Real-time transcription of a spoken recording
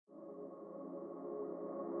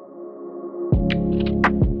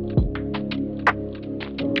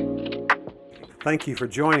Thank you for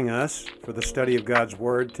joining us for the study of God's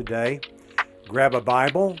Word today. Grab a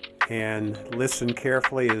Bible and listen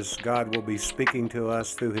carefully as God will be speaking to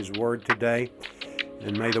us through His Word today.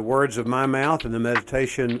 And may the words of my mouth and the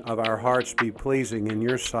meditation of our hearts be pleasing in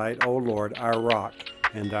your sight, O Lord, our rock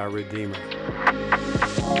and our Redeemer.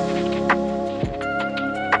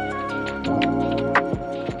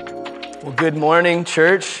 Well, good morning,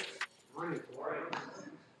 church.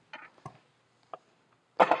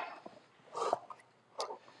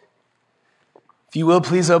 If you will,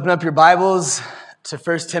 please open up your Bibles to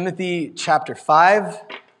 1 Timothy chapter 5.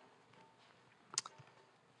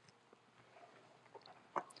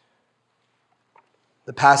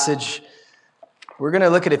 The passage, we're going to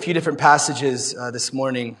look at a few different passages this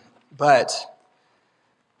morning, but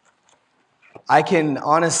I can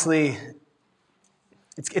honestly,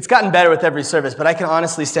 it's gotten better with every service, but I can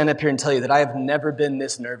honestly stand up here and tell you that I have never been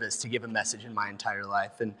this nervous to give a message in my entire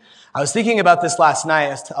life. And I was thinking about this last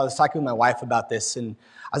night. I was talking with my wife about this, and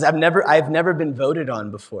I've never been voted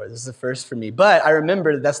on before. This is the first for me. But I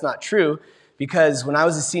remember that's not true, because when I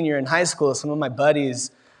was a senior in high school, some of my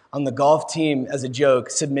buddies on the golf team, as a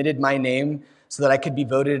joke, submitted my name so that I could be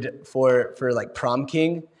voted for like prom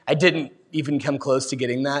king. I didn't even come close to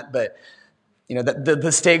getting that, but you know,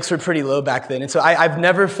 the stakes were pretty low back then. And so I've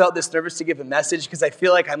never felt this nervous to give a message, because I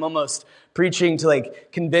feel like I'm almost preaching to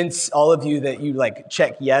like convince all of you that you like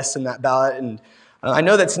check yes in that ballot. And I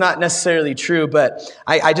know that's not necessarily true, but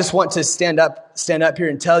I just want to stand up here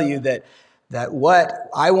and tell you that what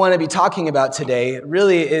I want to be talking about today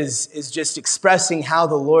really is just expressing how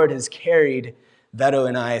the Lord has carried Veto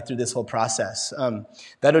and I through this whole process.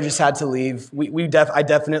 Veto just had to leave. We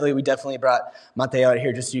definitely brought Mateo out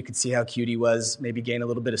here just so you could see how cute he was, maybe gain a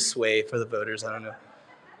little bit of sway for the voters. I don't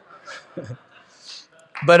know.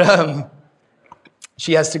 But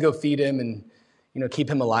she has to go feed him and keep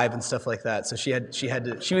him alive and stuff like that. So she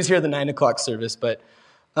was here at the 9 o'clock service. But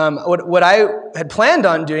what I had planned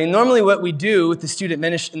on doing, normally what we do with the student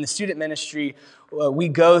ministry, we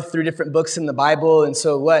go through different books in the Bible. And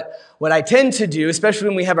so what I tend to do, especially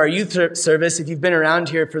when we have our youth service, if you've been around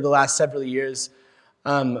here for the last several years,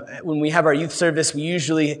 when we have our youth service, we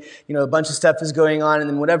usually, a bunch of stuff is going on. And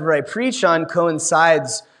then whatever I preach on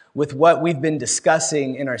coincides with what we've been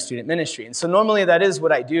discussing in our student ministry. And so normally that is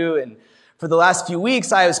what I do. And for the last few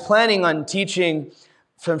weeks, I was planning on teaching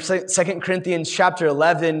from 2 Corinthians chapter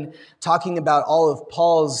 11, talking about all of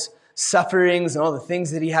Paul's sufferings and all the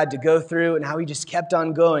things that he had to go through and how he just kept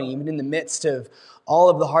on going, even in the midst of all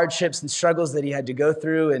of the hardships and struggles that he had to go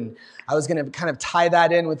through. And I was going to kind of tie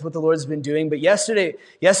that in with what the Lord's been doing. But yesterday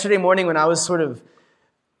morning, when I was sort of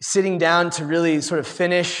sitting down to really sort of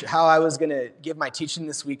finish how I was going to give my teaching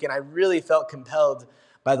this week, and I really felt compelled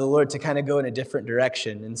by the Lord to kind of go in a different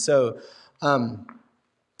direction. And so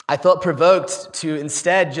I felt provoked to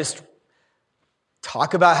instead just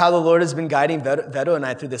talk about how the Lord has been guiding Veto and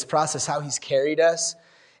I through this process, how he's carried us.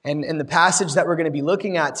 And the passage that we're going to be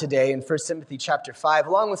looking at today in 1 Timothy chapter 5,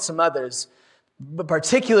 along with some others, but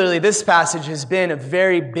particularly this passage has been a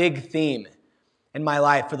very big theme in my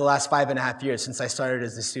life for the last 5.5 years since I started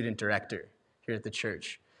as the student director here at the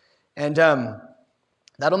church. And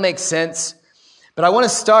that'll make sense. But I want to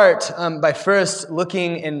start by first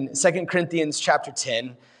looking in 2 Corinthians chapter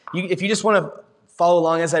 10. If you just want to follow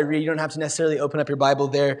along as I read, you don't have to necessarily open up your Bible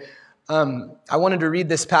there. I wanted to read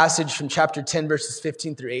this passage from chapter 10, verses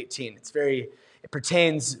 15 through 18. It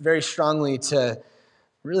pertains very strongly to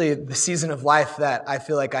really the season of life that I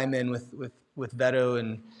feel like I'm in with Veto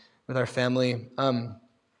and with our family.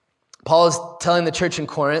 Paul is telling the church in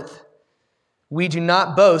Corinth, "We do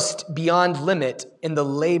not boast beyond limit in the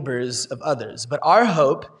labors of others, but our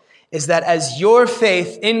hope is that as your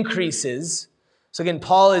faith increases," so again,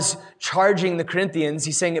 Paul is charging the Corinthians.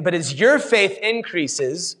 He's saying, but as your faith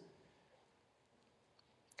increases,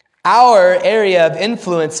 our area of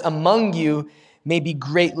influence among you may be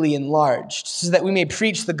greatly enlarged, so that we may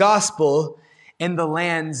preach the gospel in the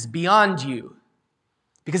lands beyond you.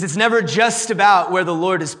 Because it's never just about where the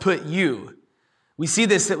Lord has put you. We see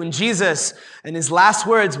this, that when Jesus, in his last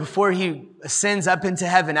words before he ascends up into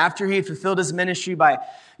heaven, after he had fulfilled his ministry by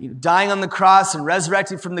dying on the cross and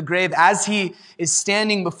resurrecting from the grave, as he is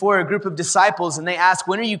standing before a group of disciples and they ask,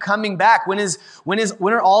 when are you coming back? When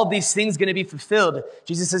are all these things going to be fulfilled?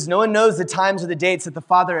 Jesus says, no one knows the times or the dates that the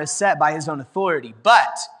Father has set by his own authority,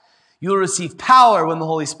 but you will receive power when the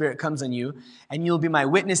Holy Spirit comes on you, and you will be my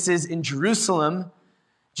witnesses in Jerusalem,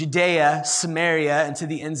 Judea, Samaria, and to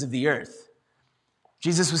the ends of the earth.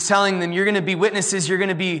 Jesus was telling them, you're going to be witnesses, you're going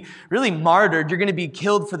to be really martyred, you're going to be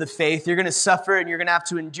killed for the faith, you're going to suffer and you're going to have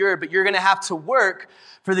to endure, but you're going to have to work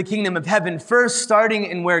for the kingdom of heaven, first starting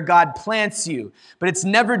in where God plants you. But it's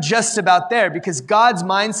never just about there, because God's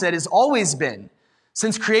mindset has always been,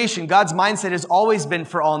 since creation, God's mindset has always been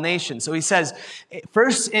for all nations. So he says,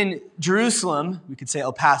 first in Jerusalem, we could say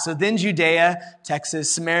El Paso, then Judea, Texas,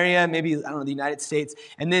 Samaria, maybe, I don't know, the United States,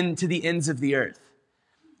 and then to the ends of the earth.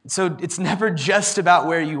 So it's never just about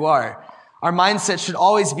where you are. Our mindset should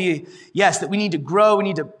always be, yes, that we need to grow. We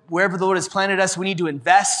need to, wherever the Lord has planted us, we need to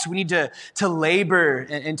invest. We need to labor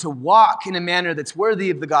and to walk in a manner that's worthy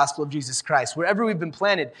of the gospel of Jesus Christ, wherever we've been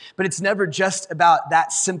planted. But it's never just about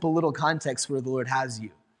that simple little context where the Lord has you.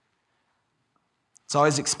 It's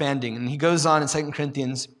always expanding. And he goes on in 2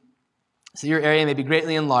 Corinthians, so your area may be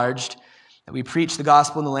greatly enlarged, that we preach the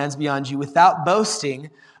gospel in the lands beyond you without boasting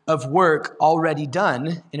of work already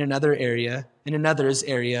done in another's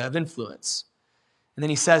area of influence. And then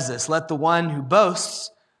he says this, let the one who boasts,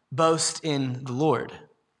 boast in the Lord.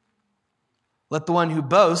 Let the one who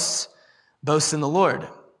boasts, boast in the Lord.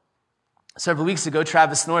 Several weeks ago,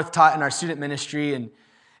 Travis North taught in our student ministry, and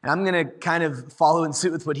I'm going to kind of follow in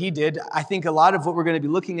suit with what he did. I think a lot of what we're going to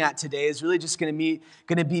be looking at today is really just going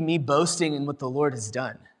to be me boasting in what the Lord has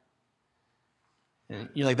done. And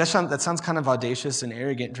you're like, that sounds kind of audacious and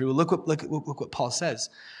arrogant, Drew. Look what Paul says.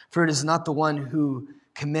 For it is not the one who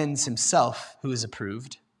commends himself who is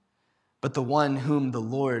approved, but the one whom the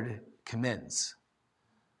Lord commends.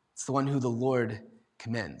 It's the one who the Lord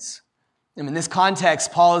commends. And in this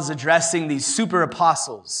context, Paul is addressing these super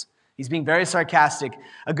apostles. He's being very sarcastic.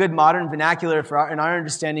 A good modern vernacular in our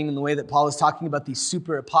understanding in the way that Paul is talking about these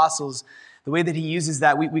super apostles, the way that he uses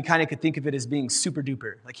that, we kind of could think of it as being super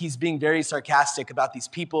duper. Like he's being very sarcastic about these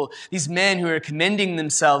people, these men who are commending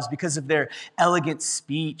themselves because of their elegant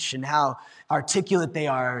speech and how articulate they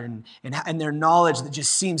are and their knowledge that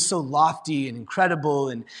just seems so lofty and incredible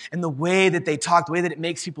and the way that they talk, the way that it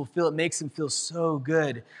makes people feel, it makes them feel so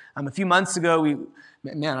good. A few months ago, I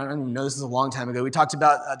don't even know, this is a long time ago, we talked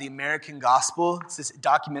about the American Gospel. It's this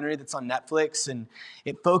documentary that's on Netflix, and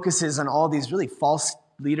it focuses on all these really false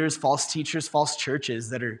leaders, false teachers, false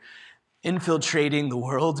churches that are infiltrating the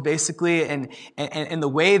world, basically, and the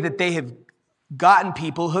way that they have gotten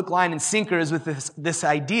people hook, line, and sinkers with this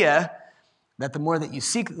idea that the more that you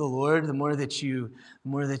seek the Lord, the more that you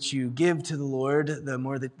give to the Lord, the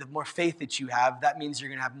more faith that you have, that means you're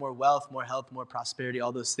going to have more wealth, more health, more prosperity,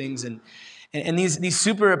 all those things. And these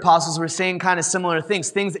super apostles were saying kind of similar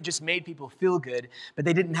things that just made people feel good, but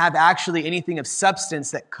they didn't have actually anything of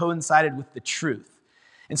substance that coincided with the truth.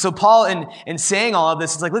 And so Paul, in saying all of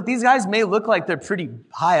this, is like, look, these guys may look like they're pretty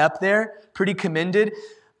high up there, pretty commended,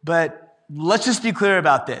 but let's just be clear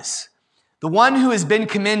about this. The one who has been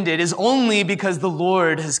commended is only because the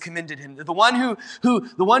Lord has commended him. The one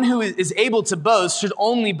who is able to boast should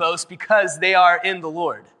only boast because they are in the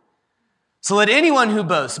Lord. So let anyone who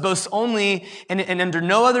boast only and under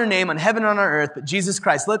no other name on heaven or on earth but Jesus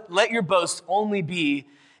Christ. Let your boast only be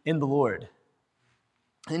in the Lord.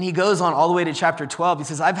 And he goes on all the way to chapter 12. He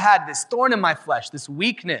says, I've had this thorn in my flesh, this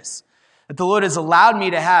weakness that the Lord has allowed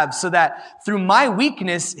me to have so that through my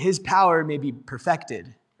weakness, his power may be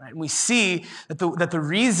perfected. Right? And we see that the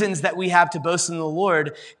reasons that we have to boast in the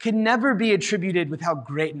Lord can never be attributed with how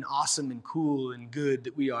great and awesome and cool and good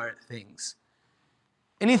that we are at things.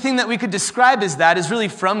 Anything that we could describe as that is really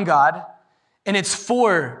from God, and it's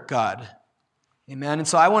for God. Amen. And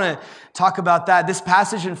so I want to talk about that. This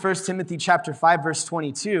passage in 1 Timothy chapter 5, verse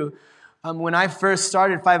 22, when I first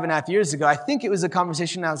started 5.5 years ago, I think it was a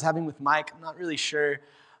conversation I was having with Mike. I'm not really sure.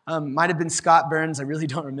 Might have been Scott Burns. I really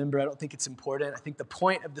don't remember. I don't think it's important. I think the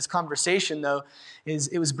point of this conversation, though, is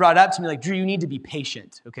it was brought up to me like, Drew, you need to be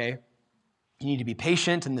patient, okay? You need to be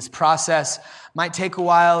patient, and this process might take a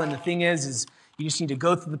while, and the thing is you just need to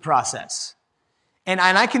go through the process. And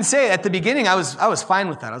I can say at the beginning, I was fine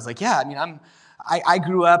with that. I was like, yeah, I mean, I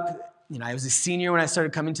grew up, I was a senior when I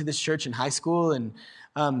started coming to this church in high school, and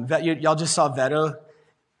y'all just saw Vero.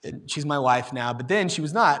 She's my wife now, but then she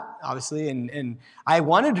was not, obviously, and I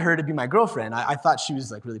wanted her to be my girlfriend. I thought she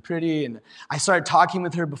was like really pretty, and I started talking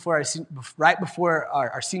with her right before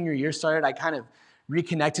our senior year started. I kind of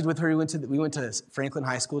reconnected with her. We went to Franklin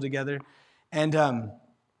High School together, and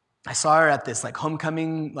I saw her at this like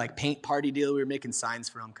homecoming like paint party deal. We were making signs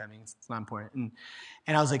for homecoming. It's not important.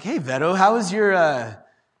 And I was like, hey, Vero, how was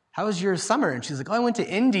your summer? And she's like, oh, I went to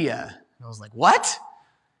India. And I was like, what?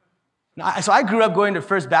 So I grew up going to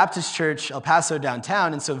First Baptist Church, El Paso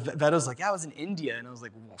downtown. And so Vero's like, yeah, I was in India. And I was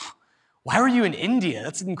like, why were you in India?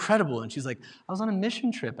 That's incredible. And she's like, I was on a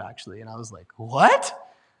mission trip, actually. And I was like, what?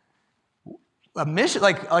 a mission,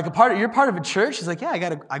 like a part of, you're part of a church? He's like,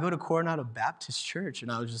 yeah, I go to Coronado Baptist Church.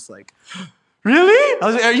 And I was just like, really? I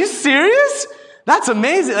was like, are you serious? That's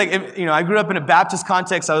amazing. Like, I grew up in a Baptist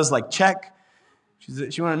context. I was like, check.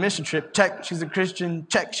 She went on a mission trip. Check. She's a Christian.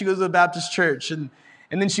 Check. She goes to a Baptist church. And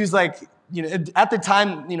then she was like, at the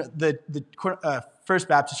time, the First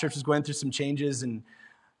Baptist Church was going through some changes, and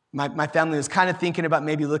my family was kind of thinking about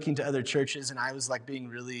maybe looking to other churches, and I was like being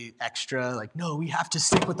really extra, like, no, we have to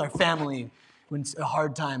stick with our family when it's a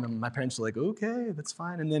hard time. And my parents were like, okay, that's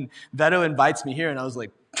fine. And then Veto invites me here, and I was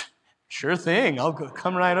like, sure thing, I'll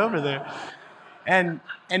come right over there. And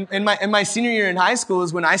my senior year in high school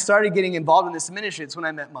is when I started getting involved in this ministry. It's when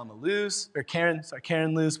I met Mama Luz, or Karen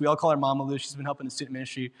Luz. We all call her Mama Luz. She's been helping the student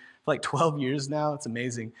ministry for like 12 years now. It's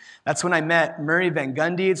amazing. That's when I met Murray Van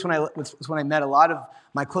Gundy. It's when I met a lot of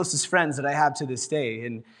my closest friends that I have to this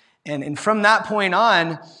day. And from that point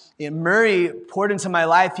on, Murray poured into my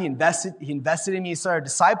life. He invested in me. He started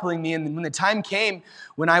discipling me. And when the time came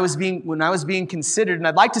when I was being considered, and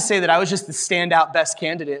I'd like to say that I was just the standout best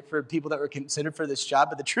candidate for people that were considered for this job,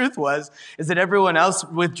 but the truth is that everyone else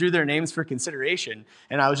withdrew their names for consideration.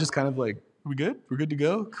 And I was just kind of like, we good? We're good to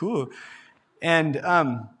go? Cool. And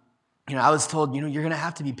I was told, you're going to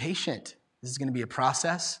have to be patient. This is going to be a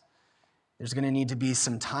process. There's going to need to be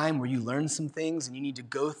some time where you learn some things, and you're going to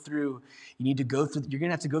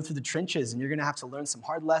have to go through the trenches, and you're going to have to learn some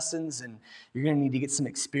hard lessons, and you're going to need to get some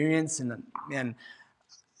experience and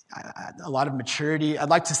a lot of maturity. I'd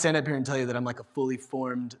like to stand up here and tell you that I'm like a fully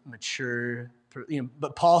formed, mature,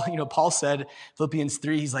 but Paul said, Philippians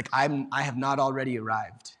 3, he's like, I have not already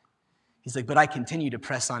arrived. He's like, but I continue to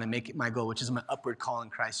press on and make it my goal, which is my upward call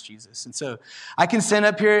in Christ Jesus. And so I can stand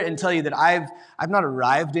up here and tell you that I've not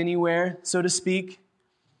arrived anywhere, so to speak,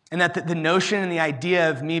 and that the notion and the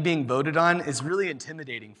idea of me being voted on is really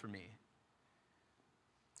intimidating for me.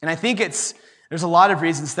 And I think there's a lot of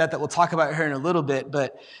reasons that we'll talk about here in a little bit,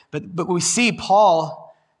 but we see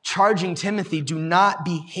Paul charging Timothy, do not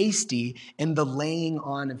be hasty in the laying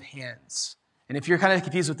on of hands. And if you're kind of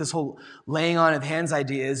confused with this whole laying on of hands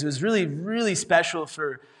idea, it was really, really special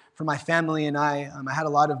for my family and I. I had a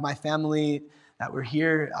lot of my family that were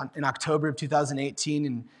here in October of 2018,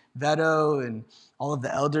 and Veto and all of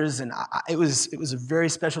the elders, and it was a very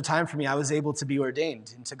special time for me. I was able to be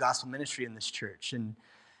ordained into gospel ministry in this church, and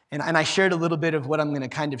I shared a little bit of what I'm going to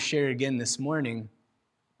kind of share again this morning.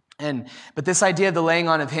 But this idea of the laying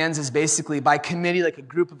on of hands is basically by committee, like a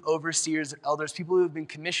group of overseers or elders, people who have been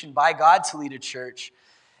commissioned by God to lead a church.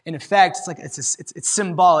 In effect, it's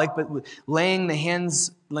symbolic, but laying their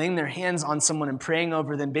hands on someone and praying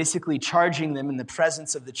over them, basically charging them in the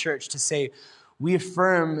presence of the church to say, we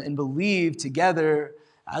affirm and believe together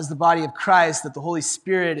as the body of Christ that the Holy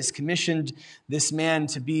Spirit has commissioned this man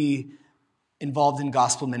to be involved in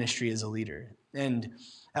gospel ministry as a leader. And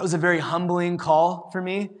that was a very humbling call for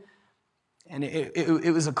me. And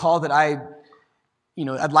it was a call that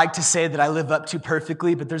I'd like to say that I live up to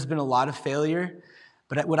perfectly, but there's been a lot of failure.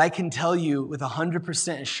 But what I can tell you with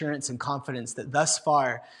 100% assurance and confidence that thus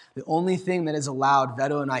far, the only thing that has allowed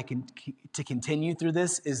Veto and I to continue through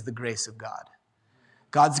this is the grace of God.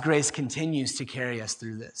 God's grace continues to carry us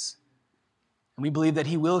through this. And we believe that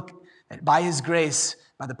that by His grace,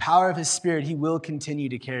 by the power of His Spirit, He will continue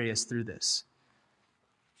to carry us through this.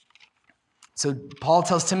 So Paul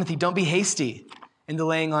tells Timothy, don't be hasty in the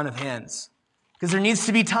laying on of hands, because there needs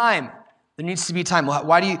to be time. There needs to be time. Well,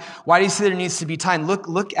 why do you say there needs to be time?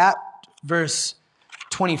 Look at verse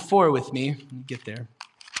 24 with me. Let me get there.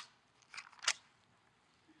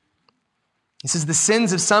 He says, the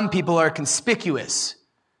sins of some people are conspicuous,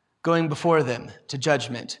 going before them to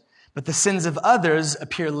judgment, but the sins of others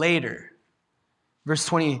appear later. Verse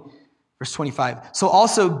 25. So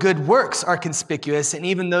also good works are conspicuous, and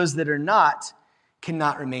even those that are not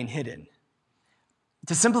cannot remain hidden.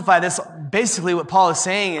 To simplify this, basically what Paul is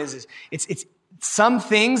saying is it's some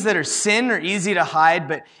things that are sin are easy to hide,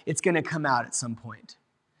 but it's going to come out at some point.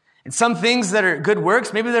 And some things that are good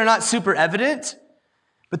works, maybe they're not super evident,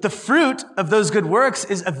 but the fruit of those good works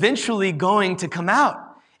is eventually going to come out.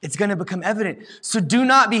 It's going to become evident. So do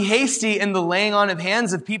not be hasty in the laying on of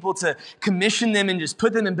hands of people to commission them and just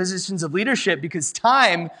put them in positions of leadership, because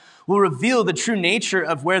time will reveal the true nature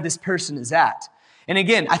of where this person is at. And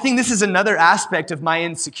again, I think this is another aspect of my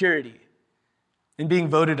insecurity in being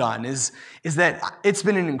voted on is that it's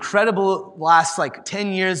been an incredible last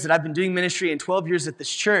 10 years that I've been doing ministry and 12 years at this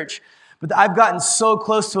church. But I've gotten so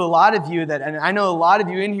close to a lot of you and I know a lot of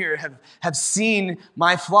you in here have seen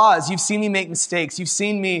my flaws. You've seen me make mistakes. You've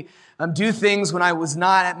seen me do things when I was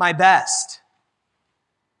not at my best.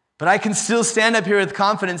 But I can still stand up here with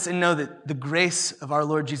confidence and know that the grace of our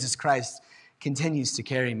Lord Jesus Christ continues to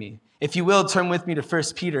carry me. If you will, turn with me to 1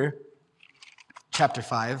 Peter chapter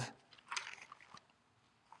 5.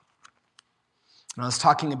 And I was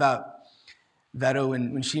talking about Veto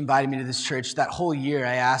when she invited me to this church. That whole year,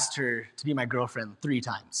 I asked her to be my girlfriend 3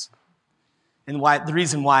 times. And the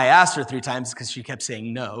reason why I asked her 3 times is because she kept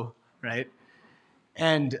saying no, right?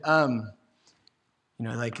 And,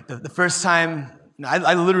 like the first time,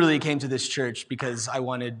 I literally came to this church because I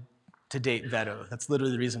wanted to date Veto. That's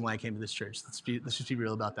literally the reason why I came to this church. Let's just be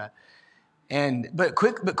real about that. But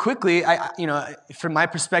quickly, from my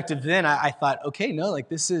perspective then, I thought, okay, no, like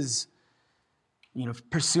this is,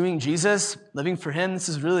 pursuing Jesus, living for him, this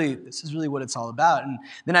is really what it's all about. And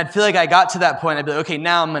then I'd feel like I got to that point, I'd be like, okay,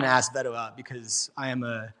 now I'm going to ask Veto out because I am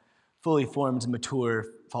a fully formed, mature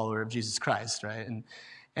follower of Jesus Christ, right?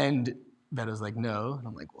 And Veto's like, no. And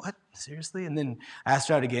I'm like, what? Seriously? And then I asked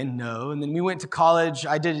her out again, no. And then we went to college.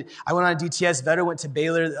 I went on a DTS. Veto went to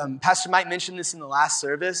Baylor. Pastor Mike mentioned this in the last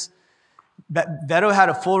service. Veto had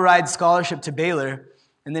a full ride scholarship to Baylor.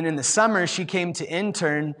 And then in the summer, she came to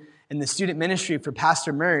intern in the student ministry for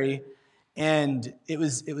Pastor Murray, and it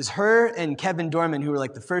was her and Kevin Dorman who were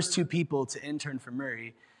like the first 2 people to intern for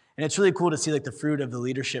Murray. And it's really cool to see like the fruit of the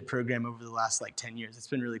leadership program over the last 10 years. It's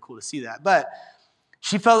been really cool to see that. But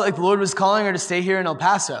she felt like the Lord was calling her to stay here in El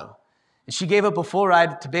Paso. And she gave up a full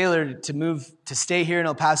ride to Baylor to stay here in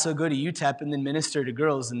El Paso, go to UTEP, and then minister to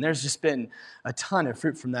girls. And there's just been a ton of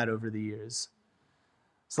fruit from that over the years.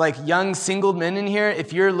 It's like young single men in here,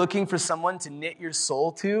 if you're looking for someone to knit your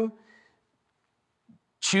soul to,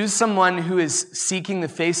 choose someone who is seeking the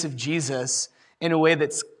face of Jesus in a way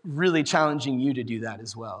that's really challenging you to do that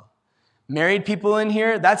as well. Married people in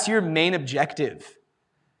here, that's your main objective.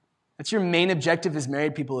 That's your main objective as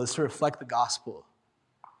married people, is to reflect the gospel.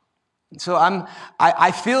 So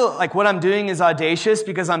I feel like what I'm doing is audacious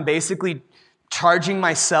because I'm basically charging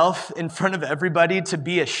myself in front of everybody to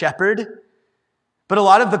be a shepherd. But a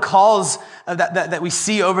lot of the calls that we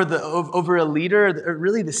see over a leader are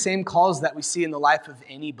really the same calls that we see in the life of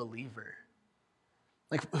any believer.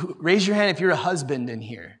 Like, raise your hand if you're a husband in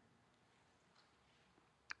here.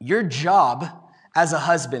 Your job as a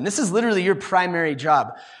husband, this is literally your primary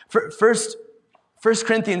job. First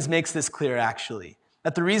Corinthians makes this clear, actually,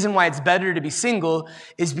 that the reason why it's better to be single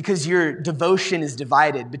is because your devotion is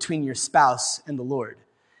divided between your spouse and the Lord.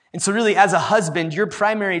 And so really, as a husband, your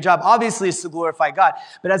primary job, obviously, is to glorify God.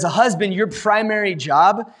 But as a husband, your primary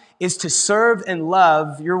job is to serve and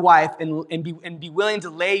love your wife and be willing to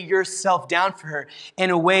lay yourself down for her in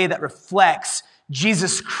a way that reflects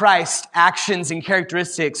Jesus Christ's actions and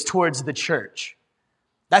characteristics towards the church.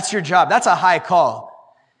 That's your job. That's a high call.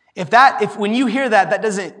 If when you hear that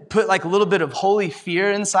doesn't put like a little bit of holy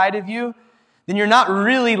fear inside of you, then you're not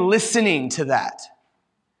really listening to that.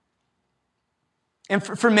 And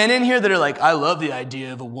for men in here that are like, I love the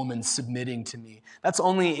idea of a woman submitting to me, that's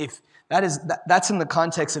only if that's in the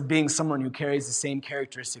context of being someone who carries the same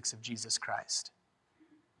characteristics of Jesus Christ.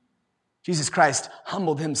 Jesus Christ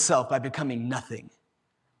humbled himself by becoming nothing.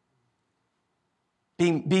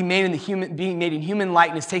 Being made in human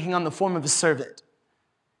likeness, taking on the form of a servant.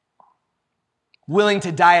 Willing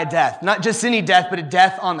to die a death, not just any death, but a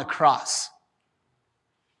death on the cross.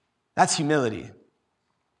 That's humility. And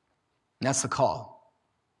that's the call.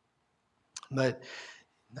 But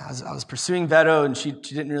I was pursuing Veto, and she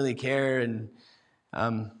didn't really care. And I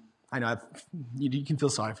know you can feel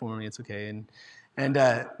sorry for me. It's okay. And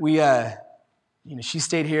she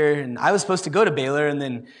stayed here, and I was supposed to go to Baylor. And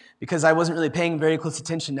then because I wasn't really paying very close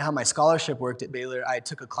attention to how my scholarship worked at Baylor, I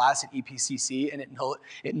took a class at EPCC, and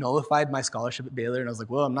it nullified my scholarship at Baylor. And I was like,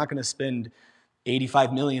 well, I'm not going to spend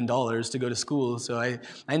 $85 million to go to school. So I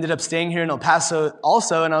ended up staying here in El Paso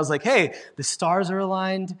also. And I was like, hey, the stars are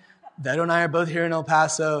aligned. Veto and I are both here in El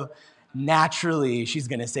Paso. Naturally, she's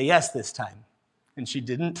going to say yes this time. And she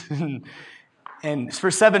didn't. And for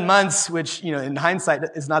 7 months, which, in hindsight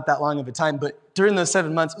is not that long of a time, but during those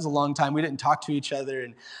 7 months, it was a long time. We didn't talk to each other.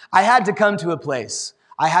 And I had to come to a place.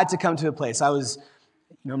 I was,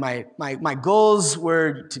 my goals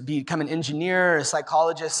were to become an engineer, a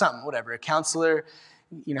psychologist, something, whatever, a counselor,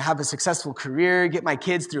 have a successful career, get my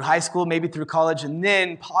kids through high school, maybe through college, and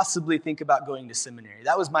then possibly think about going to seminary.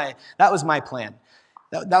 That was my plan.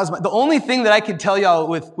 That was the only thing that I could tell y'all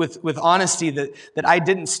with honesty that I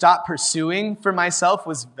didn't stop pursuing for myself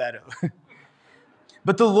was Veto.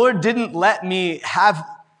 But the Lord didn't let me have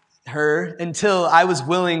her until I was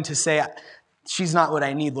willing to say, she's not what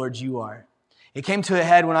I need, Lord, you are. It came to a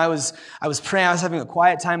head when I was praying. I was having a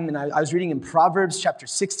quiet time, and I was reading in Proverbs chapter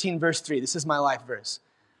 16, verse 3. This is my life verse.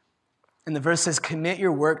 And the verse says, commit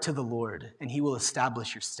your work to the Lord, and he will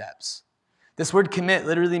establish your steps. This word commit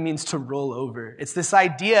literally means to roll over. It's this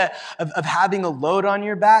idea of having a load on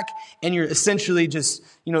your back, and you're essentially just,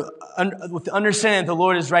 with the understanding that the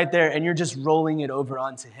Lord is right there, and you're just rolling it over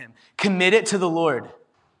onto him. Commit it to the Lord,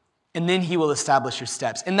 and then he will establish your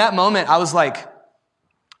steps. In that moment, I was like,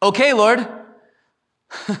 okay, Lord,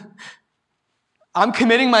 I'm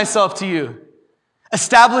committing myself to you.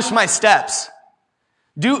 Establish my steps.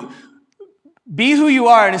 Be who you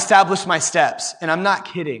are and establish my steps. And I'm not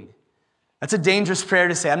kidding. That's a dangerous prayer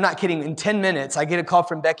to say. I'm not kidding. In 10 minutes, I get a call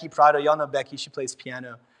from Becky Prado. Y'all know Becky. She plays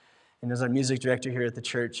piano and is our music director here at the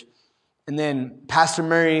church. And then Pastor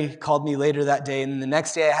Murray called me later that day. And then the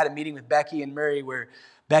next day, I had a meeting with Becky and Murray where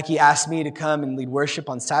Becky asked me to come and lead worship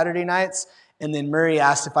on Saturday nights. And then Murray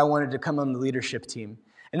asked if I wanted to come on the leadership team.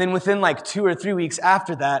 And then within like 2 or 3 weeks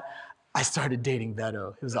after that, I started dating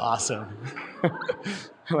Beto. It was awesome.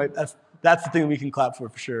 That's the thing we can clap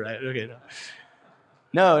for sure, right? Okay,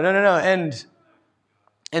 no.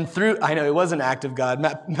 And through, I know it was an act of God.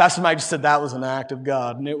 Pastor Mike just said that was an act of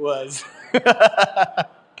God, and it was.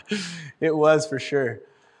 It was for sure.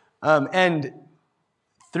 And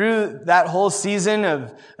through that whole season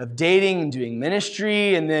of dating and doing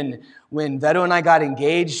ministry, and then when Veto and I got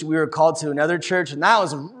engaged, we were called to another church, and that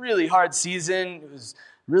was a really hard season. It was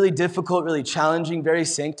really difficult, really challenging, very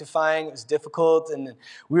sanctifying. It was difficult, and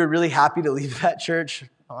we were really happy to leave that church,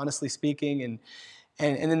 honestly speaking.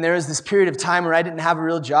 And then there was this period of time where I didn't have a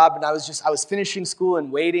real job, and I was finishing school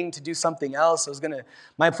and waiting to do something else.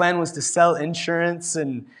 My plan was to sell insurance,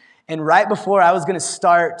 and right before I was gonna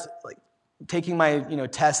start taking my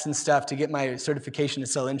tests and stuff to get my certification to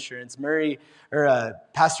sell insurance,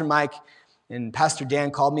 Pastor Mike and Pastor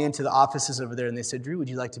Dan called me into the offices over there, and they said, "Drew, would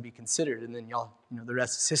you like to be considered?" And then y'all, the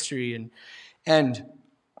rest is history. And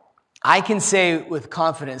I can say with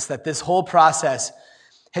confidence that this whole process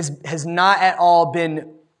has not at all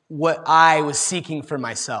been what I was seeking for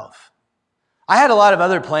myself. I had a lot of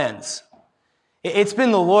other plans. It's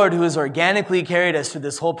been the Lord who has organically carried us through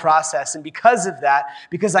this whole process. And because of that,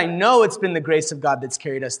 because I know it's been the grace of God that's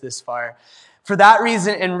carried us this far, for that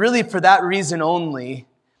reason, and really for that reason only,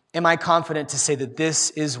 am I confident to say that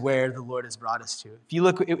this is where the Lord has brought us to.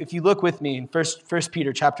 If you look with me in 1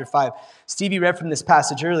 Peter chapter 5, Stevie read from this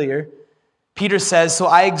passage earlier. Peter says, "So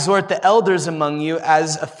I exhort the elders among you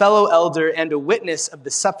as a fellow elder and a witness of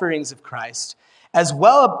the sufferings of Christ, as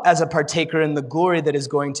well as a partaker in the glory that is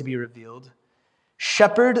going to be revealed.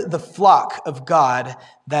 Shepherd the flock of God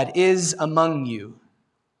that is among you."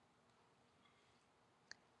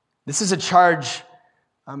 This is a charge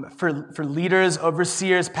for leaders,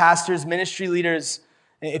 overseers, pastors, ministry leaders.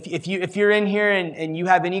 If you're in here and you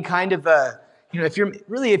have any kind of if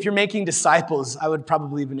you're making disciples, I would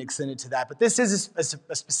probably even extend it to that. But this is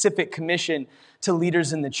a specific commission to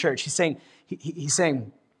leaders in the church. He's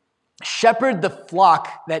saying, shepherd the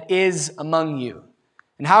flock that is among you.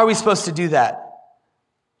 And how are we supposed to do that?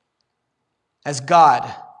 As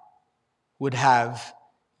God would have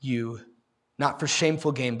you, not for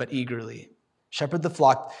shameful gain, but eagerly. Shepherd the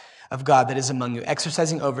flock of God that is among you,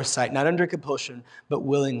 exercising oversight, not under compulsion, but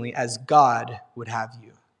willingly, as God would have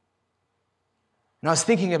you. And I was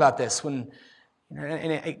thinking about this and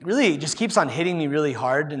it really just keeps on hitting me really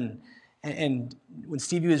hard. And when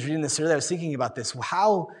Stevie was reading this earlier, I was thinking about this.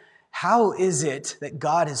 How is it that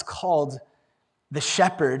God has called the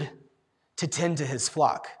shepherd to tend to his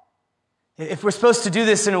flock? If we're supposed to do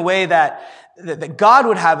this in a way that God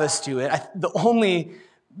would have us do it, the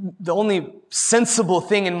only sensible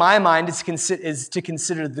thing in my mind is to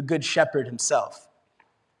consider the good shepherd himself.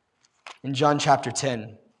 In John chapter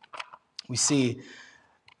 10, we see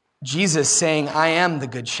Jesus saying, "I am the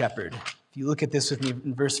good shepherd." If you look at this with me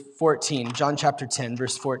in verse 14, John chapter 10,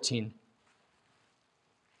 verse 14.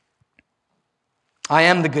 "I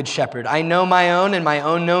am the good shepherd. I know my own, and my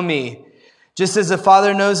own know me. Just as the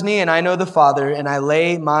Father knows me, and I know the Father, and I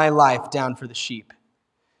lay my life down for the sheep."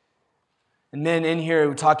 And then in here,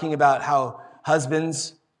 we're talking about how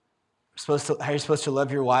husbands how you're supposed to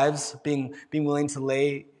love your wives, being willing to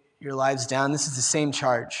lay your lives down. This is the same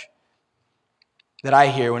charge that I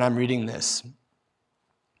hear when I'm reading this.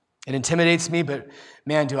 It intimidates me, but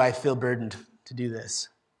man, do I feel burdened to do this.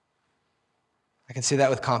 I can say that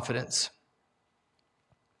with confidence.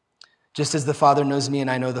 Just as the Father knows me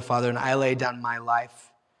and I know the Father, and I lay down my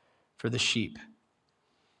life for the sheep.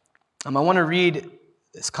 I want to read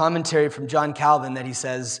this commentary from John Calvin that he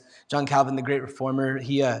says, John Calvin, the great reformer,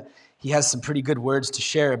 he has some pretty good words to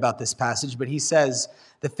share about this passage, but he says,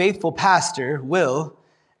 "The faithful pastor will,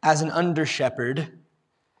 as an under-shepherd,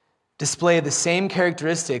 display the same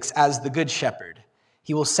characteristics as the good shepherd.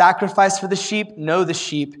 He will sacrifice for the sheep, know the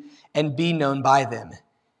sheep, and be known by them.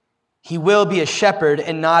 He will be a shepherd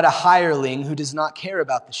and not a hireling who does not care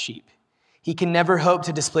about the sheep. He can never hope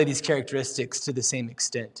to display these characteristics to the same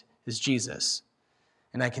extent as Jesus.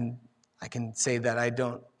 And I can say that I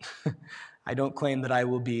don't I don't claim that I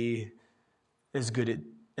will be as good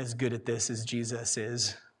at this as Jesus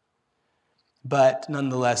is. But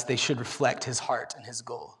nonetheless, they should reflect his heart and his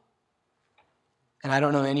goal. And I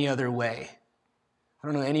don't know any other way. I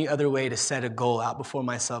don't know any other way to set a goal out before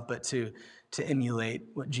myself but to emulate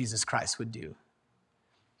what Jesus Christ would do.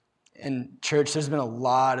 And church, there's been a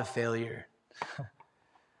lot of failure.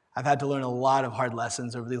 I've had to learn a lot of hard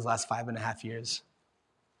lessons over these last 5.5 years.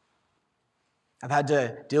 I've had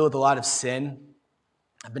to deal with a lot of sin.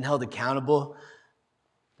 I've been held accountable.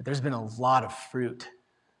 But there's been a lot of fruit.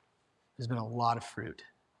 There's been a lot of fruit.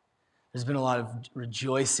 There's been a lot of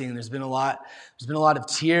rejoicing. There's been a lot of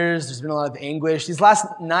tears. There's been a lot of anguish. These last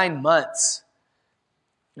 9 months,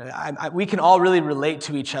 we can all really relate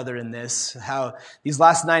to each other in this, how these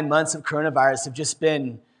last 9 months of coronavirus have just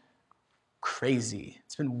been crazy.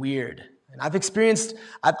 It's been weird. And I've experienced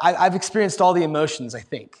all the emotions, I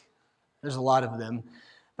think. There's a lot of them.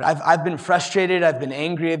 But I've been frustrated. I've been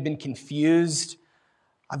angry. I've been confused.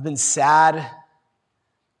 I've been sad.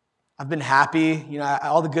 I've been happy.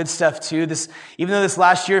 All the good stuff too. Even though this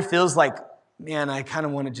last year feels like, man, I kind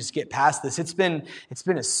of want to just get past this. It's been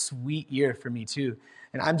a sweet year for me too.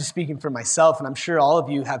 And I'm just speaking for myself, and I'm sure all of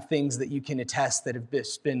you have things that you can attest that have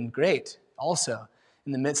just been great also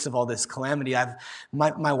in the midst of all this calamity.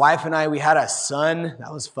 My wife and I, we had a son.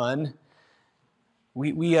 That was fun.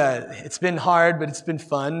 It's been hard, but it's been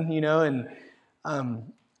fun, and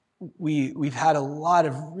we've had a lot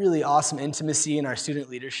of really awesome intimacy in our student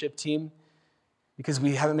leadership team because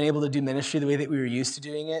we haven't been able to do ministry the way that we were used to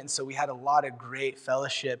doing it, and so we had a lot of great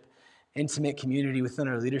fellowship, intimate community within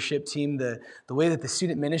our leadership team. The way that the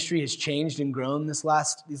student ministry has changed and grown these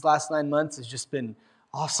last 9 months has just been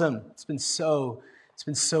awesome. It's been so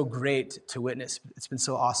great to witness. It's been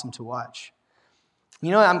so awesome to watch.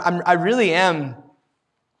 I really am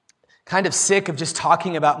kind of sick of just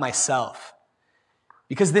talking about myself.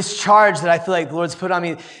 Because this charge that I feel like the Lord's put on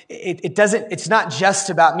me, it's not just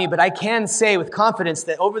about me, but I can say with confidence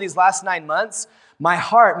that over these last 9 months,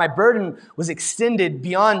 my burden was extended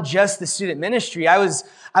beyond just the student ministry. I was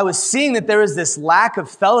seeing that there was this lack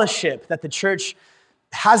of fellowship that the church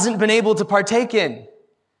hasn't been able to partake in.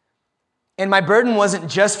 And my burden wasn't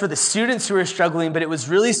just for the students who were struggling, but it was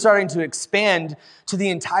really starting to expand to the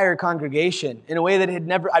entire congregation in a way that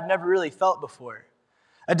I've never really felt before.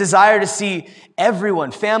 A desire to see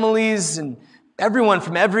everyone, families and everyone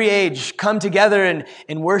from every age come together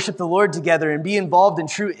and worship the Lord together and be involved in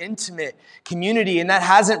true intimate community. And that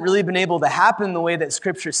hasn't really been able to happen the way that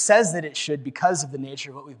Scripture says that it should because of the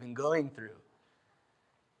nature of what we've been going through.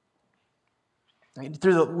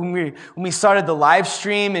 When we started the live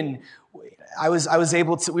stream, and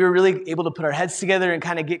we were really able to put our heads together and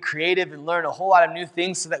kind of get creative and learn a whole lot of new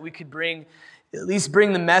things so that we could at least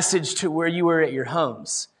bring the message to where you were at your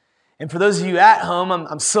homes. And for those of you at home,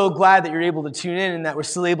 I'm so glad that you're able to tune in and that we're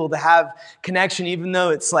still able to have connection, even though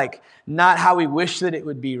it's like not how we wish that it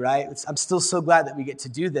would be, right? I'm still so glad that we get to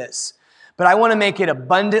do this. But I want to make it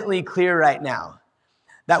abundantly clear right now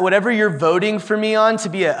that whatever you're voting for me on to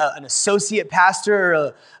be an associate pastor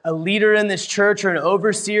or a leader in this church or an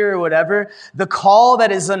overseer or whatever, the call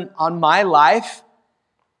that is on my life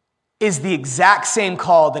is the exact same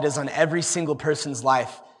call that is on every single person's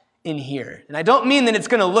life in here. And I don't mean that it's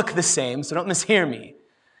going to look the same, so don't mishear me.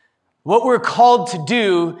 What we're called to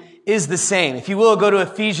do is the same. If you will, go to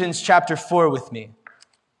Ephesians chapter 4 with me.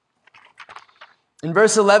 In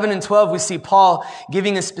verse 11 and 12, we see Paul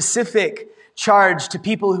giving a specific charge to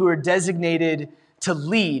people who are designated to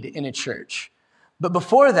lead in a church. But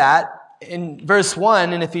before that, in verse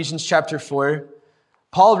 1 in Ephesians chapter 4,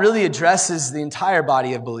 Paul really addresses the entire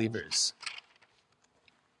body of believers.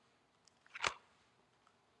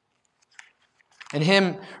 And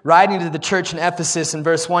him writing to the church in Ephesus in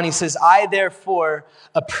verse 1, he says, I therefore,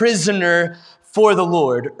 a prisoner for the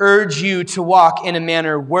Lord, urge you to walk in a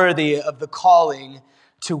manner worthy of the calling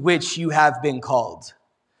to which you have been called.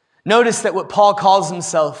 Notice that what Paul calls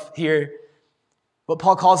himself here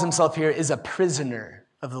is a prisoner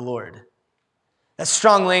of the Lord. That's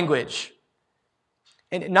strong language.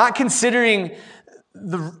 And not considering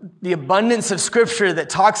the abundance of Scripture that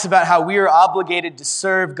talks about how we are obligated to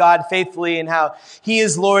serve God faithfully and how He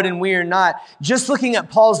is Lord and we are not. Just looking at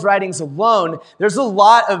Paul's writings alone, there's a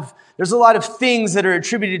lot of things that are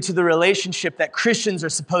attributed to the relationship that Christians are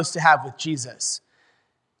supposed to have with Jesus.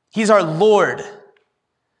 He's our Lord,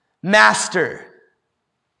 Master.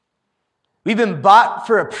 We've been bought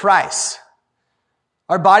for a price.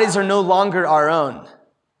 Our bodies are no longer our own.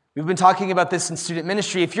 We've been talking about this in student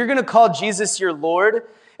ministry. If you're going to call Jesus your Lord,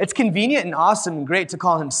 it's convenient and awesome and great to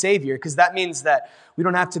call him Savior, because that means that we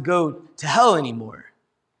don't have to go to hell anymore.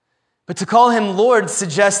 But to call him Lord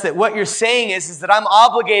suggests that what you're saying is that I'm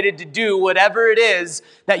obligated to do whatever it is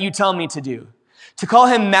that you tell me to do. To call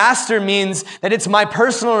him Master means that it's my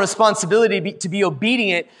personal responsibility to be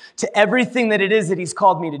obedient to everything that it is that he's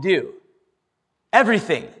called me to do.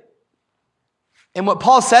 Everything. And what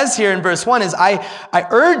Paul says here in verse 1 is, I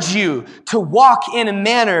urge you to walk in a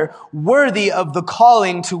manner worthy of the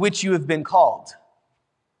calling to which you have been called.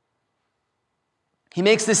 He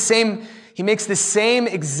expresses the same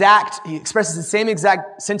exact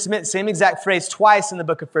sentiment, same exact phrase twice in the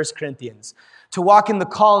book of 1 Corinthians. To walk in the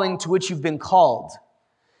calling to which you've been called.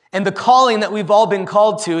 And the calling that we've all been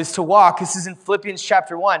called to is to walk, this is in Philippians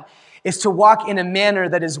chapter 1, is to walk in a manner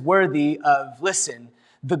that is worthy of, listen,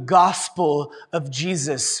 the gospel of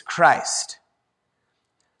Jesus Christ.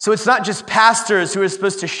 So it's not just pastors who are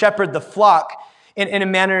supposed to shepherd the flock in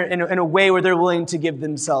a way where they're willing to give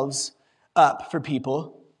themselves up for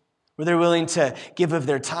people, where they're willing to give of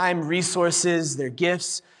their time, resources, their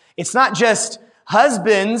gifts. It's not just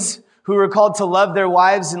husbands who are called to love their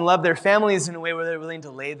wives and love their families in a way where they're willing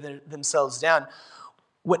to lay themselves down.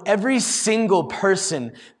 What every single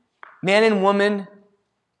person, man and woman,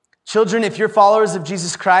 children, if you're followers of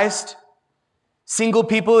Jesus Christ, single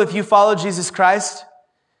people, if you follow Jesus Christ,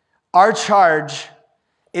 our charge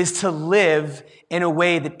is to live in a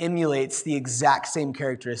way that emulates the exact same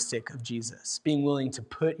characteristic of Jesus. Being willing to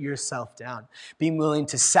put yourself down. Being willing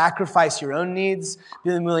to sacrifice your own needs.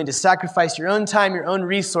 Being willing to sacrifice your own time, your own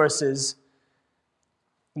resources.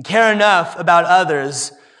 And care enough about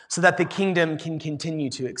others so that the kingdom can continue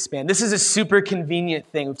to expand. This is a super convenient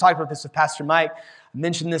thing. We've talked about this with Pastor Mike. I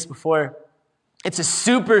mentioned this before. It's a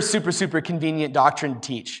super convenient doctrine to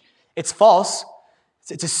teach. It's false.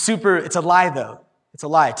 It's a lie though. It's a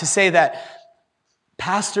lie to say that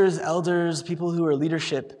pastors, elders, people who are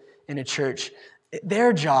leadership in a church,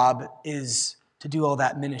 their job is to do all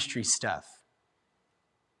that ministry stuff.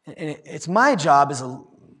 And it's my job as a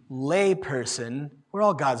lay person. We're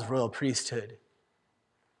all God's royal priesthood.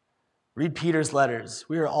 Read Peter's letters.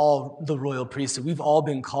 We are all the royal priesthood. We've all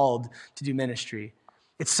been called to do ministry.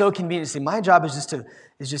 It's so convenient to say, my job is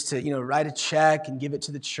just to write a check and give it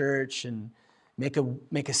to the church and make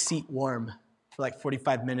a seat warm for like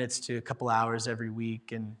 45 minutes to a couple hours every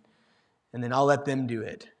week, and then I'll let them do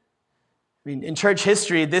it. I mean, in church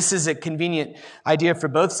history, this is a convenient idea for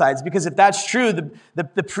both sides, because if that's true,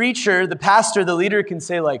 the preacher, the pastor, the leader can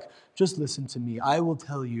say like, just listen to me. I will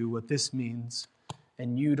tell you what this means,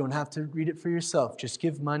 and you don't have to read it for yourself. Just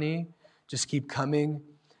give money. Just keep coming.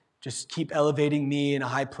 Just keep elevating me in a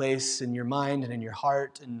high place in your mind and in your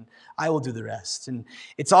heart, and I will do the rest. And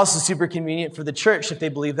it's also super convenient for the church if they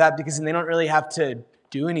believe that, because then they don't really have to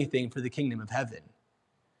do anything for the kingdom of heaven.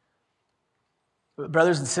 But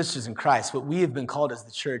brothers and sisters in Christ, what we have been called as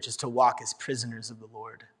the church is to walk as prisoners of the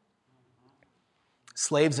Lord.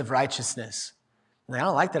 Slaves of righteousness. And I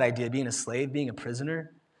don't like that idea, being a slave, being a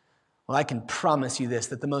prisoner. Well, I can promise you this,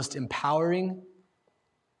 that the most empowering,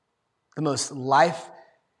 the most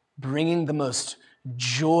life-bringing, the most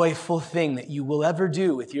joyful thing that you will ever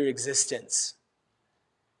do with your existence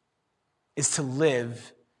is to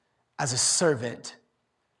live as a servant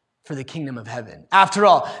for the kingdom of heaven. After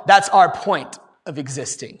all, that's our point of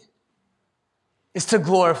existing, is to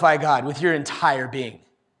glorify God with your entire being.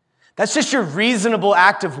 That's just your reasonable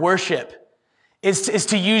act of worship, is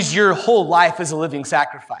to use your whole life as a living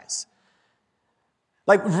sacrifice.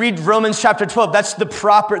 Like, read Romans chapter 12.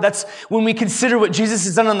 That's when we consider what Jesus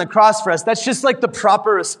has done on the cross for us. That's just like the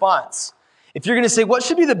proper response. If you're going to say, what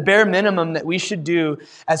should be the bare minimum that we should do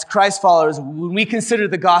as Christ followers when we consider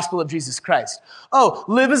the gospel of Jesus Christ? Oh,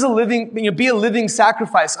 live as a living, be a living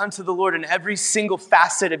sacrifice unto the Lord in every single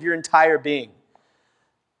facet of your entire being.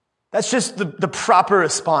 That's just the proper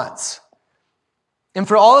response. And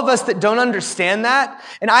for all of us that don't understand that,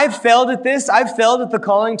 and I've failed at this, I've failed at the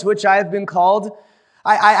calling to which I have been called.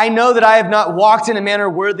 I know that I have not walked in a manner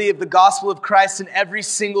worthy of the gospel of Christ in every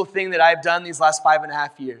single thing that I've done these last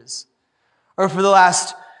 5.5 years. Or for the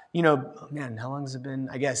last, how long has it been?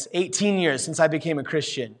 I guess 18 years since I became a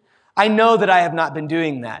Christian. I know that I have not been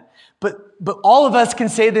doing that. But all of us can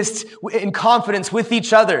say this in confidence with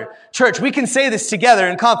each other. Church, we can say this together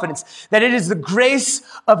in confidence, that it is the grace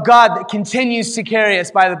of God that continues to carry us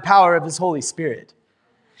by the power of His Holy Spirit.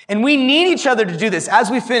 And we need each other to do this.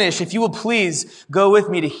 As we finish, if you will please go with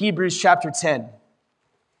me to Hebrews chapter 10.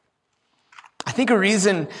 I think think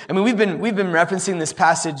we've been referencing this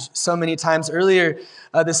passage so many times. Earlier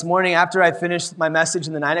this morning, after I finished my message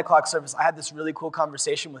in the 9 o'clock service, I had this really cool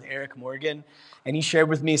conversation with Eric Morgan, and he shared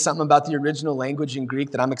with me something about the original language in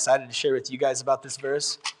Greek that I'm excited to share with you guys about this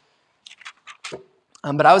verse.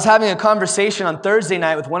 But I was having a conversation on Thursday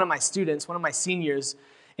night with one of my students, one of my seniors,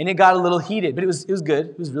 and it got a little heated, but it was good.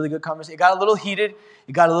 It was a really good conversation. It got a little heated,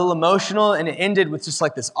 it got a little emotional, and it ended with just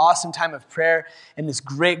like this awesome time of prayer and this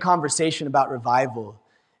great conversation about revival.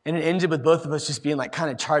 And it ended with both of us just being like kind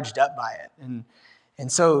of charged up by it.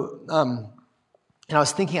 And so I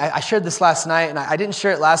was thinking, I shared this last night, and I didn't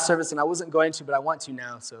share it last service, and I wasn't going to, but I want to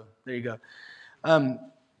now, so there you go.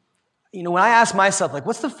 When I ask myself, like,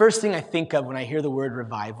 what's the first thing I think of when I hear the word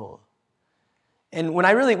revival? And when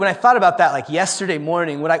I thought about that, like yesterday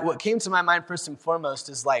morning, what came to my mind first and foremost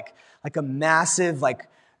is like a massive, like,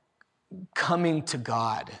 coming to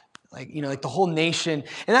God. Like the whole nation.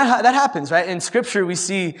 And that happens, right? In Scripture, we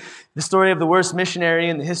see the story of the worst missionary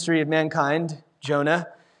in the history of mankind, Jonah.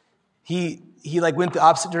 He went the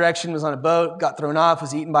opposite direction, was on a boat, got thrown off,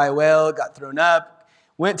 was eaten by a whale, got thrown up,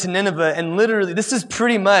 went to Nineveh, and literally, this is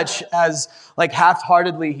pretty much as like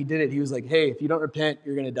half-heartedly he did it. He was like, hey, if you don't repent,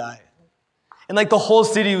 you're going to die. And like the whole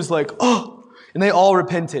city was like, oh, and they all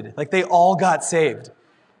repented. Like they all got saved.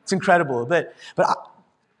 It's incredible. But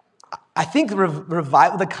I think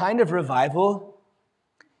revival, the kind of revival,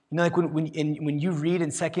 like when you read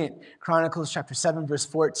in 2 Chronicles chapter 7, verse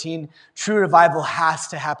 14, true revival has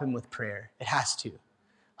to happen with prayer. It has to.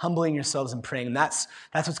 Humbling yourselves and praying. And that's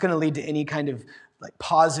what's going to lead to any kind of like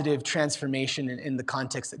positive transformation in the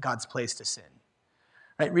context that God's placed us in.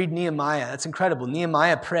 Right? Read Nehemiah. That's incredible.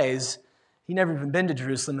 Nehemiah prays. He'd never even been to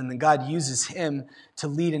Jerusalem, and then God uses him to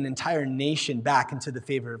lead an entire nation back into the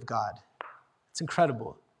favor of God. It's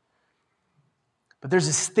incredible. But there's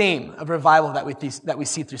this theme of revival that we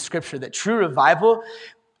see through Scripture, that true revival,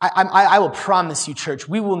 I will promise you, church,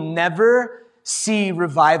 we will never see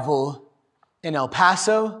revival in El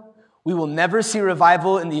Paso. We will never see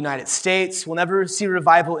revival in the United States. We'll never see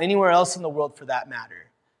revival anywhere else in the world for that matter,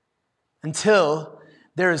 until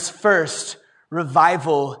there is first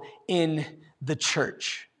revival in the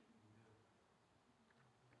church.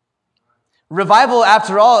 Revival,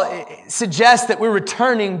 after all, suggests that we're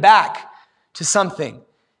returning back to something.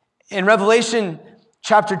 In Revelation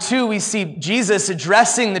chapter 2, we see Jesus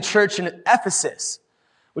addressing the church in Ephesus,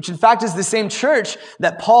 which in fact is the same church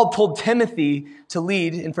that Paul told Timothy to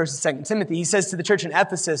lead in 1st and 2nd Timothy. He says to the church in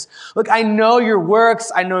Ephesus, look, I know your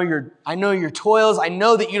works, I know your toils, I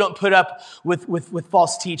know that you don't put up with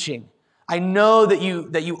false teaching. I know that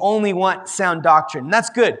you only want sound doctrine, and that's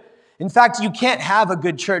good. In fact, you can't have a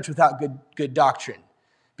good church without good doctrine,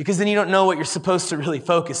 because then you don't know what you're supposed to really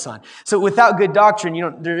focus on. So without good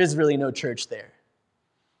doctrine, there is really no church there.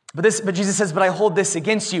 But Jesus says, but I hold this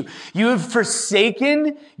against you. You have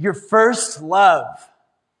forsaken your first love.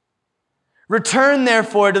 Return,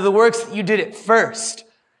 therefore, to the works that you did at first.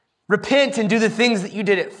 Repent and do the things that you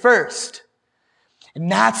did at first. And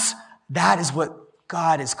that is what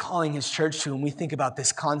God is calling his church to when we think about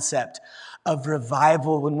this concept of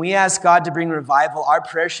revival. When we ask God to bring revival, our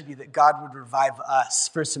prayer should be that God would revive us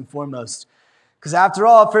first and foremost. Because after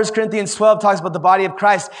all, 1 Corinthians 12 talks about the body of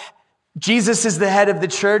Christ. Jesus is the head of the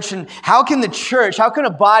church, and how can a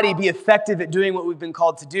body be effective at doing what we've been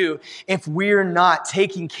called to do if we're not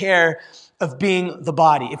taking care of being the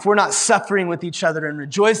body, if we're not suffering with each other and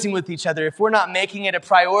rejoicing with each other, if we're not making it a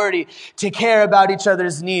priority to care about each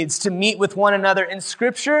other's needs, to meet with one another? In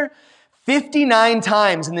Scripture, 59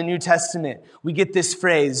 times in the New Testament, we get this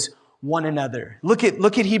phrase, one another. Look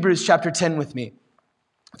at Hebrews chapter 10 with me,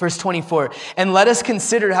 verse 24. And let us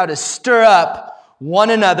consider how to stir up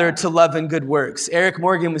one another to love and good works. Eric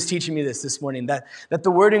Morgan was teaching me this morning, that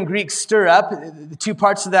the word in Greek, stir up, the two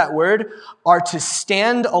parts of that word are to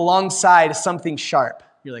stand alongside something sharp.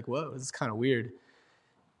 You're like, whoa, this is kind of weird.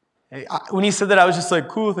 When he said that, I was just like,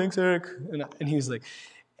 cool, thanks, Eric. And he was like,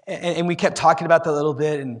 and we kept talking about that a little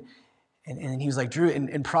bit, and he was like, Drew,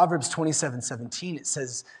 in Proverbs 27:17, it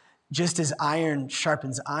says, just as iron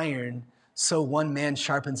sharpens iron, so one man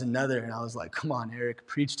sharpens another. And I was like, come on, Eric,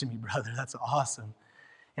 preach to me, brother. That's awesome.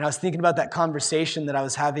 And I was thinking about that conversation that I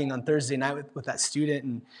was having on Thursday night with that student.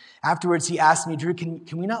 And afterwards, he asked me, Drew, can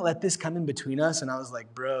we not let this come in between us? And I was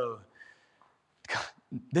like, bro,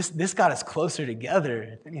 this got us closer together,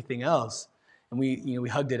 if anything else. And we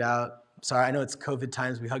hugged it out. Sorry, I know it's COVID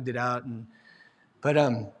times. We hugged it out. But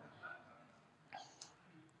I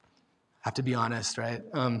have to be honest, right?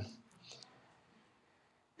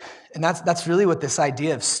 And that's really what this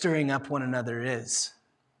idea of stirring up one another is.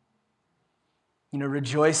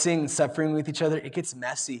 rejoicing and suffering with each other, it gets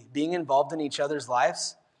messy. Being involved in each other's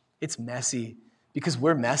lives, it's messy because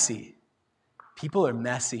we're messy. People are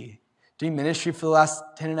messy. Doing ministry for the last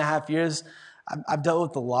 10 and a half years, I've dealt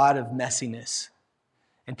with a lot of messiness.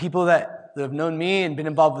 And people that have known me and been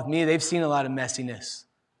involved with me, they've seen a lot of messiness.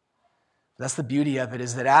 That's the beauty of it,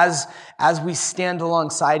 is that as we stand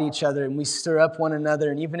alongside each other and we stir up one another,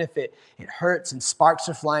 and even if it hurts and sparks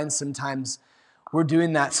are flying sometimes, we're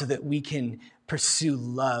doing that so that we can pursue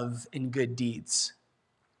love and good deeds.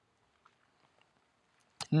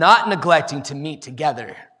 Not neglecting to meet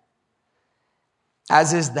together,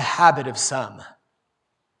 as is the habit of some.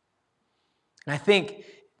 And I think,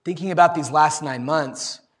 thinking about these last 9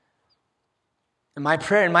 months, and my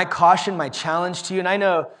prayer and my caution, my challenge to you, and I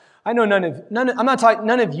know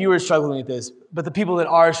none of you are struggling with this, but the people that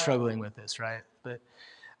are struggling with this, right? But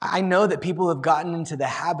I know that people have gotten into the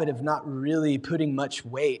habit of not really putting much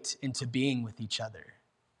weight into being with each other.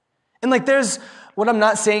 And what I'm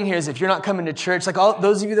not saying here is if you're not coming to church, like all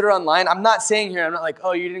those of you that are online, I'm not saying here, I'm not like,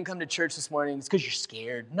 oh, you didn't come to church this morning, it's because you're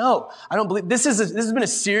scared. No, I don't believe, this has been a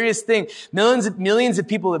serious thing. Millions of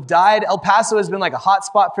people have died. El Paso has been like a hot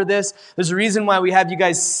spot for this. There's a reason why we have you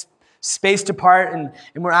guys spaced apart and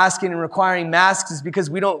we're asking and requiring masks, is because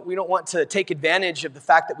we don't want to take advantage of the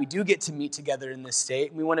fact that we do get to meet together in this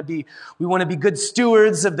state. We want to be good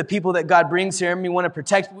stewards of the people that God brings here, and we want to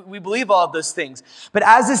protect. We believe all of those things. But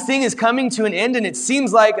as this thing is coming to an end, and it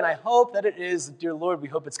seems like, and I hope that it is, dear Lord, we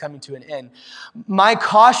hope it's coming to an end. My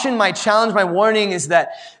caution, my challenge, my warning is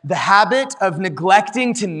that the habit of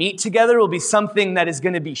neglecting to meet together will be something that is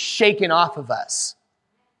going to be shaken off of us.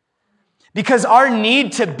 Because our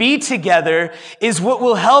need to be together is what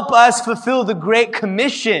will help us fulfill the Great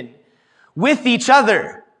Commission with each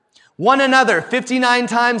other. One another, 59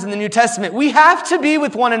 times in the New Testament. We have to be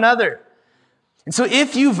with one another. And so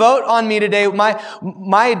if you vote on me today,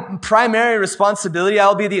 my primary responsibility,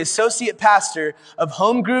 I'll be the associate pastor of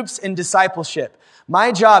home groups and discipleship.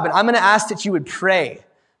 My job, and I'm going to ask that you would pray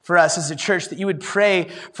for us as a church, that you would pray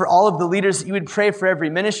for all of the leaders, that you would pray for every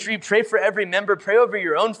ministry, pray for every member, pray over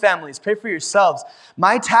your own families, pray for yourselves.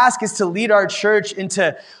 My task is to lead our church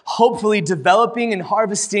into hopefully developing and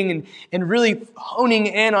harvesting and really honing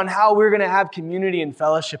in on how we're going to have community and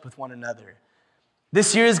fellowship with one another.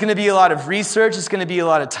 This year is going to be a lot of research. It's going to be a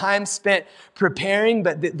lot of time spent preparing,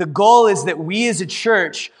 but the goal is that we as a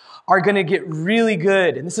church are going to get really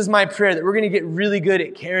good. And this is my prayer, that we're going to get really good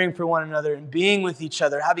at caring for one another and being with each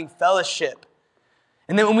other, having fellowship.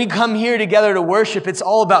 And then when we come here together to worship, it's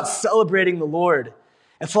all about celebrating the Lord.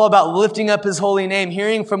 It's all about lifting up His holy name,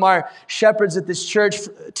 hearing from our shepherds at this church,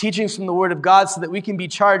 teachings from the Word of God so that we can be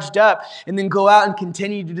charged up and then go out and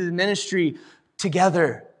continue to do the ministry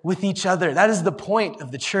together with each other. That is the point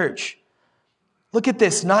of the church. Look at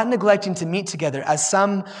this, not neglecting to meet together, as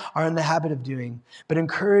some are in the habit of doing, but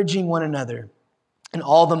encouraging one another, and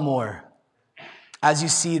all the more as you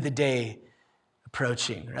see the day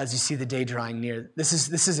approaching, or as you see the day drawing near. This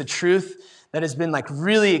is a truth that has been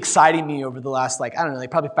really exciting me over the last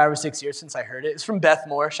probably 5 or 6 years since I heard it. It's from Beth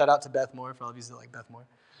Moore. Shout out to Beth Moore for all of you that like Beth Moore.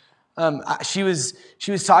 She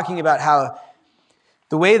was talking about how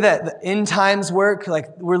the way that the end times work,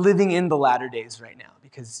 we're living in the latter days right now,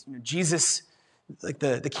 because Jesus,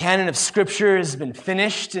 the canon of Scripture has been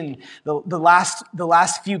finished, and the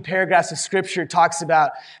last few paragraphs of Scripture talks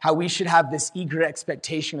about how we should have this eager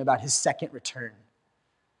expectation about His second return.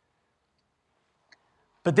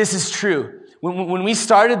 But this is true. When we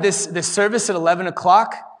started this service at 11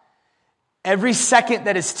 o'clock, every second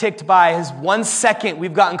that is ticked by is 1 second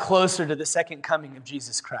we've gotten closer to the second coming of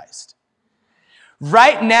Jesus Christ.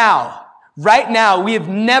 Right now, we have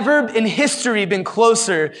never in history been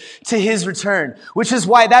closer to His return, which is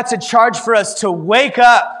why that's a charge for us to wake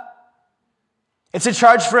up. It's a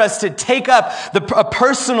charge for us to take up a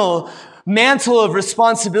personal mantle of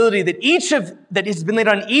responsibility that has been laid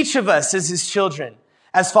on each of us as His children,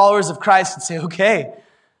 as followers of Christ, and say, okay,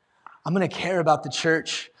 I'm going to care about the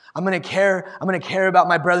church. I'm going to care about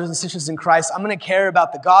my brothers and sisters in Christ. I'm going to care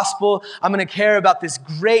about the gospel. I'm going to care about this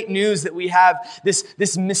great news that we have,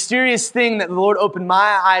 this mysterious thing that the Lord opened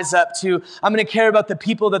my eyes up to. I'm going to care about the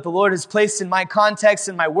people that the Lord has placed in my context,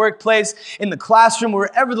 in my workplace, in the classroom,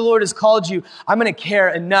 wherever the Lord has called you. I'm going to care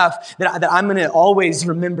enough that I'm going to always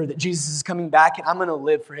remember that Jesus is coming back, and I'm going to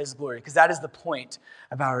live for His glory, because that is the point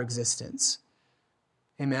of our existence.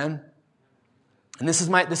 Amen. And this is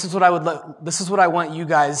what I want you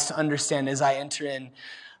guys to understand as I enter in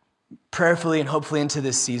prayerfully and hopefully into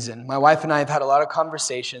this season. My wife and I have had a lot of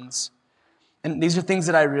conversations, and these are things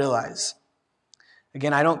that I realize.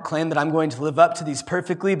 Again, I don't claim that I'm going to live up to these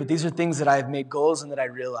perfectly, but these are things that I have made goals and that I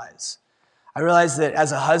realize. I realize that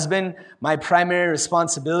as a husband, my primary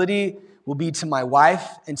responsibility will be to my wife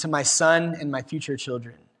and to my son and my future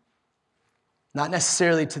children, not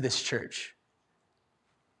necessarily to this church.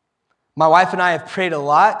 My wife and I have prayed a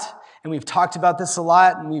lot, and we've talked about this a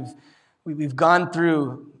lot, and we've gone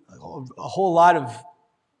through a whole lot of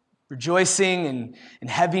rejoicing and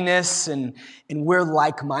heaviness, and we're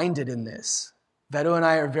like-minded in this. Vedo and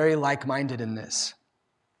I are very like-minded in this.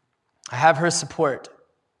 I have her support.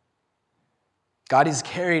 God has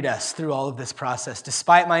carried us through all of this process.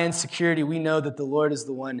 Despite my insecurity, we know that the Lord is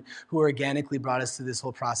the one who organically brought us through this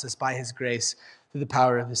whole process by his grace, through the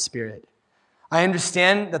power of his Spirit. I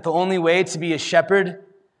understand that the only way to be a shepherd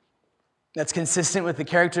that's consistent with the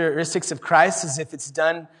characteristics of Christ is if it's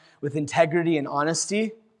done with integrity and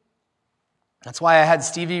honesty. That's why I had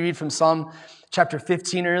Stevie read from Psalm chapter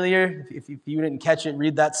 15 earlier. If you didn't catch it,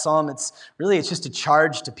 read that psalm. It's just a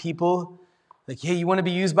charge to people. Like, hey, you want to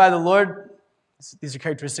be used by the Lord? These are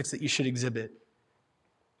characteristics that you should exhibit.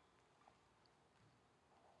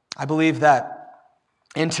 I believe that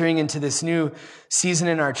entering into this new season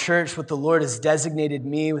in our church, what the Lord has designated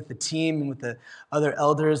me with the team and with the other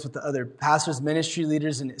elders, with the other pastors, ministry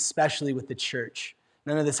leaders, and especially with the church.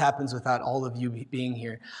 None of this happens without all of you being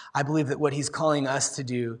here. I believe that what he's calling us to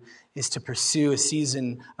do is to pursue a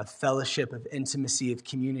season of fellowship, of intimacy, of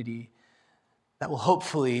community that will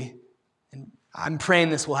hopefully, and I'm praying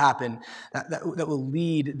this will happen, that will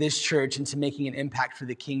lead this church into making an impact for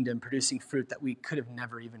the kingdom, producing fruit that we could have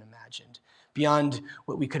never even imagined, beyond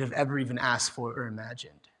what we could have ever even asked for or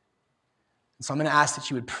imagined. And so I'm going to ask that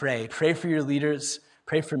you would pray. Pray for your leaders.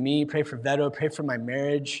 Pray for me. Pray for Vedo. Pray for my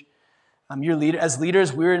marriage. As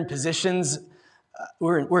leaders, we're in positions,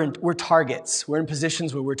 we're targets. We're in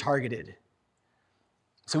positions where we're targeted.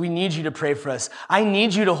 So we need you to pray for us. I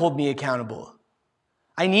need you to hold me accountable.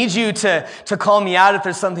 I need you to call me out if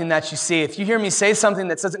there's something that you see. If you hear me say something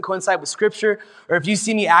that doesn't coincide with Scripture, or if you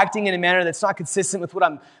see me acting in a manner that's not consistent with what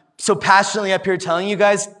I'm so passionately up here telling you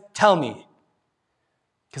guys, tell me.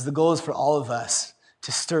 Because the goal is for all of us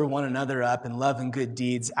to stir one another up in love and good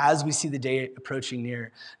deeds as we see the day approaching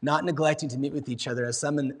near, not neglecting to meet with each other as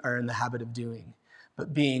some are in the habit of doing,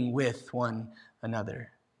 but being with one another.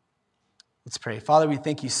 Let's pray. Father, we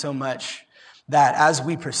thank you so much that as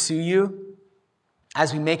we pursue you,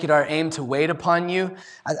 as we make it our aim to wait upon you,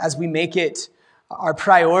 as we make it our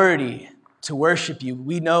priority to worship you,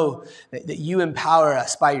 we know that you empower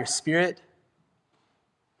us by your Spirit.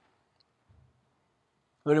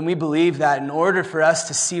 Lord, and we believe that in order for us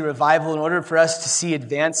to see revival, in order for us to see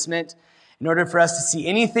advancement, in order for us to see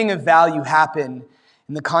anything of value happen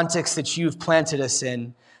in the context that you've planted us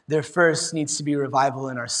in, there first needs to be revival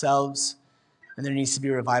in ourselves, and there needs to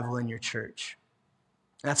be revival in your church.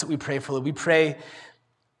 And that's what we pray for, Lord. We pray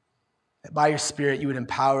that by your Spirit you would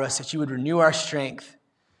empower us, that you would renew our strength,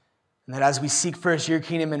 and that as we seek first your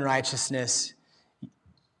kingdom and righteousness,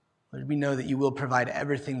 Lord, we know that you will provide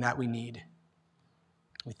everything that we need.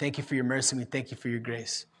 We thank you for your mercy, and we thank you for your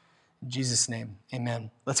grace. In Jesus' name,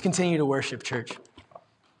 amen. Let's continue to worship, church.